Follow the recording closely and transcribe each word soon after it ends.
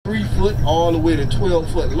3 foot all the way to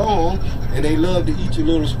 12 foot long, and they love to eat your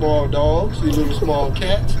little small dogs, your little small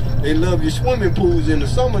cats. They love your swimming pools in the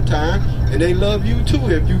summertime, and they love you too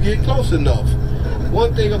if you get close enough.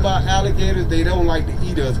 One thing about alligators, they don't like to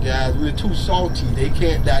eat us, guys. We're too salty. They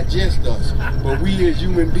can't digest us. But we as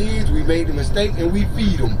human beings, we made the mistake and we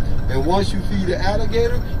feed them. And once you feed the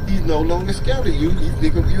alligator, he's no longer scared of you. He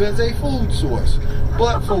think of you as a food source.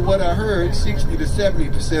 But for what I heard, 60 to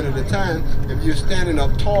 70% of the time, if you're standing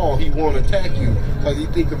up tall, he won't attack you because he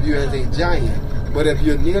think of you as a giant. But if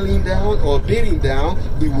you're kneeling down or bending down,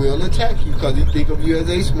 he will attack you because he think of you as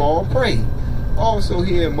a small prey. Also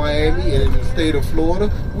here in Miami and in the state of Florida,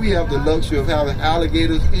 we have the luxury of having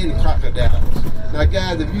alligators and crocodiles. Now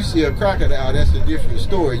guys, if you see a crocodile, that's a different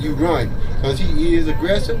story. You run, because he is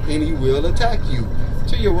aggressive and he will attack you.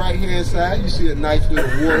 To your right hand side, you see a nice little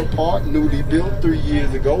water park, newly built 3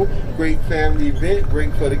 years ago. Great family event,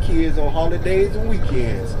 great for the kids on holidays and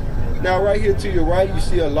weekends. Now right here to your right, you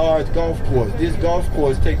see a large golf course. This golf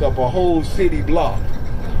course takes up a whole city block.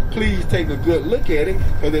 Please take a good look at it,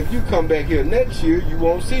 because if you come back here next year, you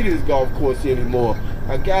won't see this golf course anymore.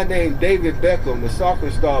 A guy named David Beckham, the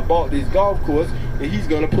soccer star, bought this golf course, and he's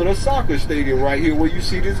going to put a soccer stadium right here where you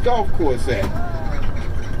see this golf course at.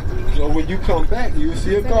 So when you come back, you'll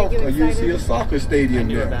see a golf course, you'll see a soccer stadium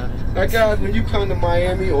there. Now guys, when you come to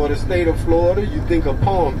Miami or the state of Florida, you think of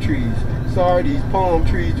palm trees. Sorry, these palm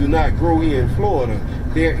trees do not grow here in Florida.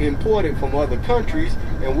 They're imported from other countries,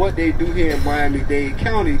 and what they do here in Miami-Dade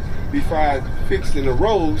County, besides fixing the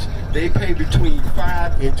roads, they pay between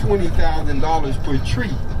 $5,000 and $20,000 per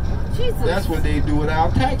tree. Jesus. That's what they do with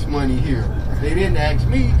our tax money here. They didn't ask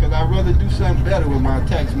me, because I'd rather do something better with my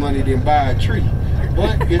tax money than buy a tree.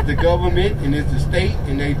 But it's the government and it's the state,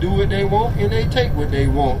 and they do what they want and they take what they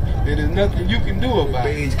want. And there's nothing you can do about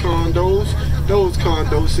it. Condos, those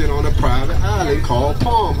condos sit on a private island called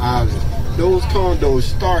Palm Island. Those condos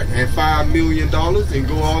start at $5 million and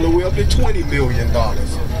go all the way up to $20 million.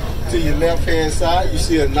 To your left-hand side, you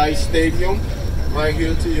see a nice stadium right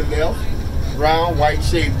here to your left. Round,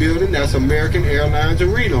 white-shaped building, that's American Airlines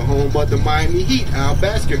Arena, home of the Miami Heat, our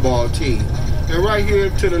basketball team. And right here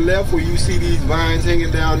to the left where you see these vines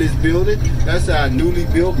hanging down this building, that's our newly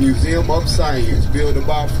built Museum of Science, built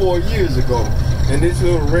about 4 years ago. And this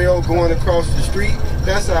little rail going across the street,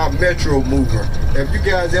 that's our Metro Mover. If you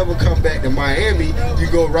guys ever come back to Miami, you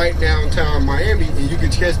go right downtown Miami and you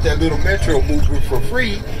can catch that little Metro Mover for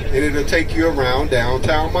free, and it'll take you around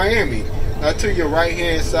downtown Miami. Now to your right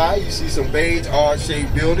hand side, you see some beige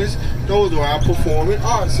odd-shaped buildings. Those are our performing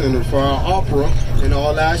arts centers for our opera and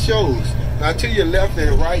all our shows. Now to your left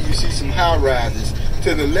and right, you see some high rises.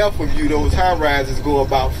 To the left of you, those high rises go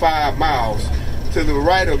about 5 miles. To the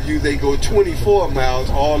right of you, they go 24 miles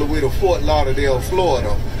all the way to Fort Lauderdale,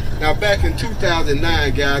 Florida. Now back in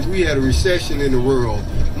 2009, guys, we had a recession in the world.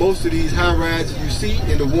 Most of these high rises you see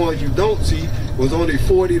and the ones you don't see was only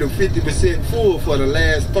 40 to 50% full for the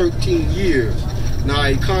last 13 years. Now our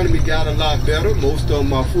economy got a lot better. Most of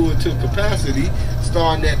them are full to capacity.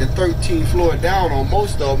 Starting at the 13th floor down on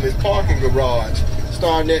most of them is parking garage.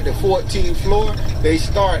 Starting at the 14th floor, they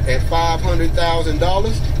start at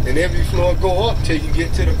 $500,000, and every floor go up till you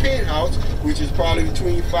get to the penthouse, which is probably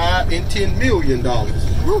between $5 and $10 million.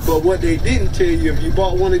 But what they didn't tell you, if you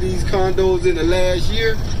bought one of these condos in the last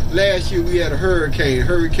year we had a hurricane,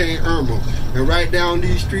 Hurricane Irma. And right down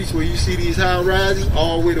these streets where you see these high rises,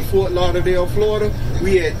 all the way to Fort Lauderdale, Florida,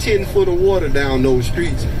 we had 10 foot of water down those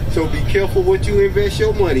streets. So be careful what you invest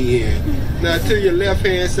your money in. Now to your left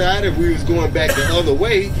hand side, if we was going back the other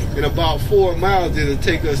way, in about 4 miles it'll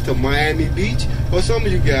take us to Miami Beach, or some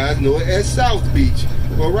of you guys know it as South Beach.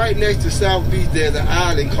 Well, right next to South Beach there's an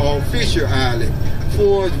island called Fisher Island.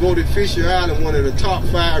 Forbes voted Fisher Island one of the top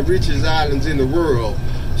 5 richest islands in the world.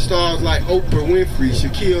 Stars like Oprah Winfrey,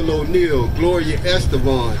 Shaquille O'Neal, Gloria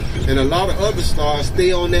Estefan, and a lot of other stars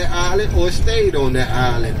stay on that island or stayed on that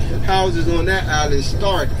island. Houses on that island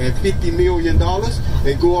start at $50 million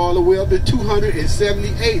and go all the way up to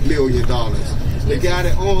 $278 million. The guy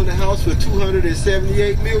that owned the house for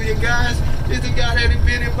 $278 million, guys, is the guy that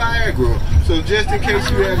invented Viagra. So just in case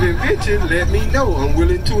you have an invention, let me know. I'm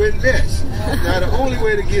willing to invest. Now, the only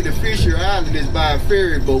way to get to Fisher Island is by a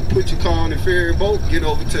ferry boat. Put your car on the ferry boat, get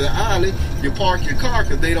over to the island, you park your car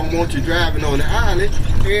because they don't want you driving on the island.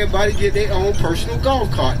 Everybody get their own personal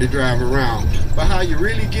golf cart to drive around. But how you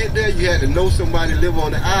really get there, you had to know somebody live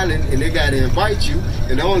on the island and they got to invite you.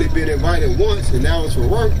 And I only been invited once, and that was for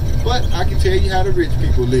work. But I can tell you how the rich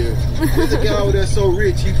people live. There's a guy over there so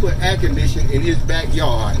rich, he put air conditioning in his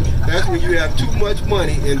backyard. That's when you have too much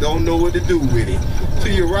money and don't know what to do with it. To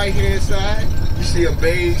your right hand side, You see a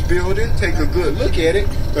beige building, take a good look at it,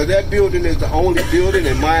 because that building is the only building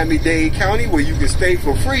in Miami-Dade County where you can stay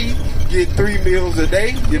for free, get 3 meals a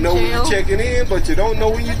day. You know when you're checking in, but you don't know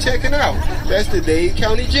when you're checking out. That's the Dade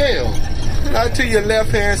County Jail. Now to your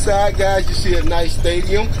left-hand side, guys, you see a nice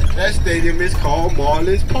stadium. That stadium is called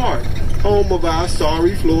Marlins Park, home of our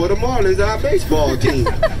sorry Florida Marlins, our baseball team.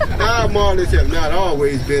 Now, our Marlins have not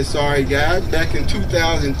always been sorry, guys. Back in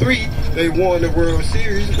 2003, they won the World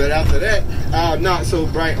Series, but after that, our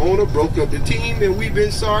not-so-bright owner broke up the team, and we've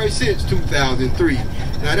been sorry since 2003.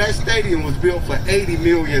 Now, that stadium was built for $80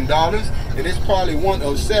 million, and it's probably one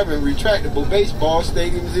of 7 retractable baseball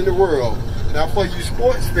stadiums in the world. Now, for you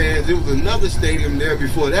sports fans, there was another stadium there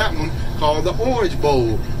before that one called the Orange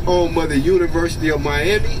Bowl, home of the University of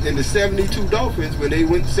Miami and the 72 Dolphins when they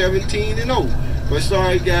went 17-0. But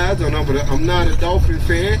sorry, guys, I'm not a Dolphin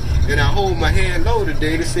fan, and I hold my hand low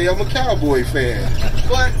today to say I'm a Cowboy fan.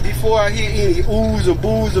 But before I hear any oohs or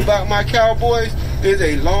boos about my Cowboys, it's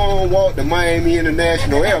a long walk to Miami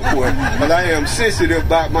International Airport, but I am sensitive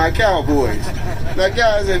about my Cowboys. Now,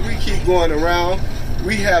 guys, as we keep going around,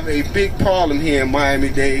 we have a big problem here in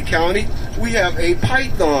Miami-Dade County. We have a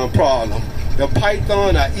python problem. The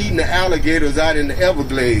python are eating the alligators out in the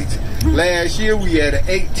Everglades. Last year we had an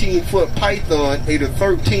 18-foot python ate a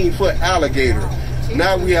 13-foot alligator.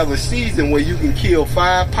 Now we have a season where you can kill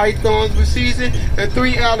 5 pythons per season and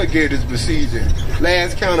 3 alligators per season.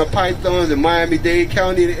 Last count of pythons in Miami-Dade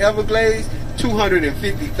County in the Everglades,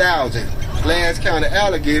 250,000. Last count of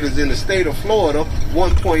alligators in the state of Florida,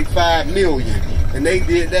 1.5 million. And they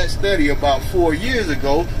did that study about 4 years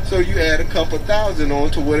ago, so you add a couple thousand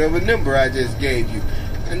on to whatever number I just gave you.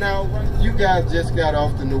 And now, you guys just got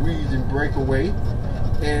off the Norwegian breakaway,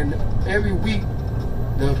 and every week,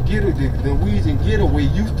 the Norwegian getaway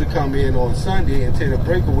used to come in on Sunday until the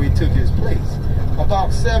breakaway took its place.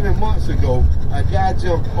 About 7 months ago, a guy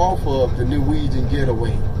jumped off of the Norwegian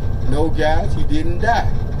getaway. No, guys, he didn't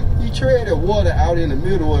die. He treaded water out in the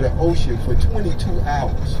middle of the ocean for 22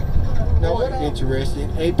 hours. Now, what's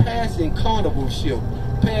interesting, a passing Carnival ship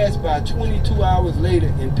passed by 22 hours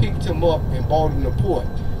later and picked him up and brought him to port.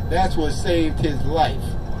 That's what saved his life.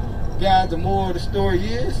 Guys, the moral of the story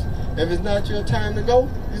is, if it's not your time to go,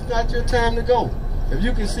 it's not your time to go. If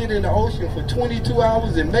you can sit in the ocean for 22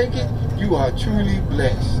 hours and make it, you are truly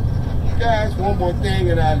blessed. Guys, one more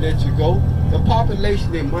thing and I'll let you go. The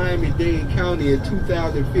population in Miami-Dade County in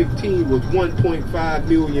 2015 was 1.5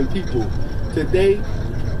 million people. Today,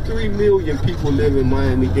 3 million people live in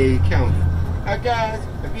Miami-Dade County. Now, guys,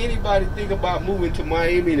 if anybody think about moving to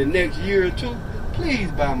Miami in the next year or 2,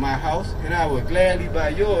 please buy my house, and I will gladly buy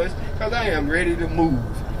yours, because I am ready to move.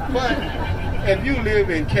 But if you live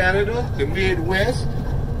in Canada, the Midwest,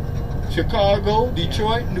 Chicago,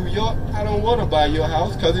 Detroit, New York, I don't want to buy your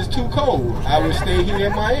house because it's too cold. I will stay here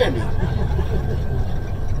in Miami.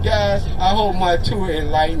 Guys, I hope my tour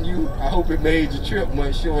enlightened you. I hope it made your trip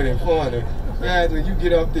much shorter and funner. Guys, when you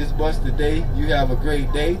get off this bus today, you have a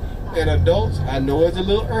great day. And adults, I know it's a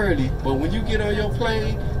little early, but when you get on your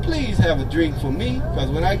plane, please have a drink for me, because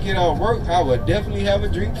when I get off work, I will definitely have a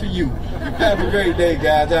drink for you. Have a great day,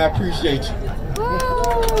 guys. I appreciate you.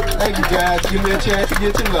 Thank you, guys. Give me a chance to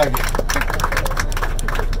get your luggage.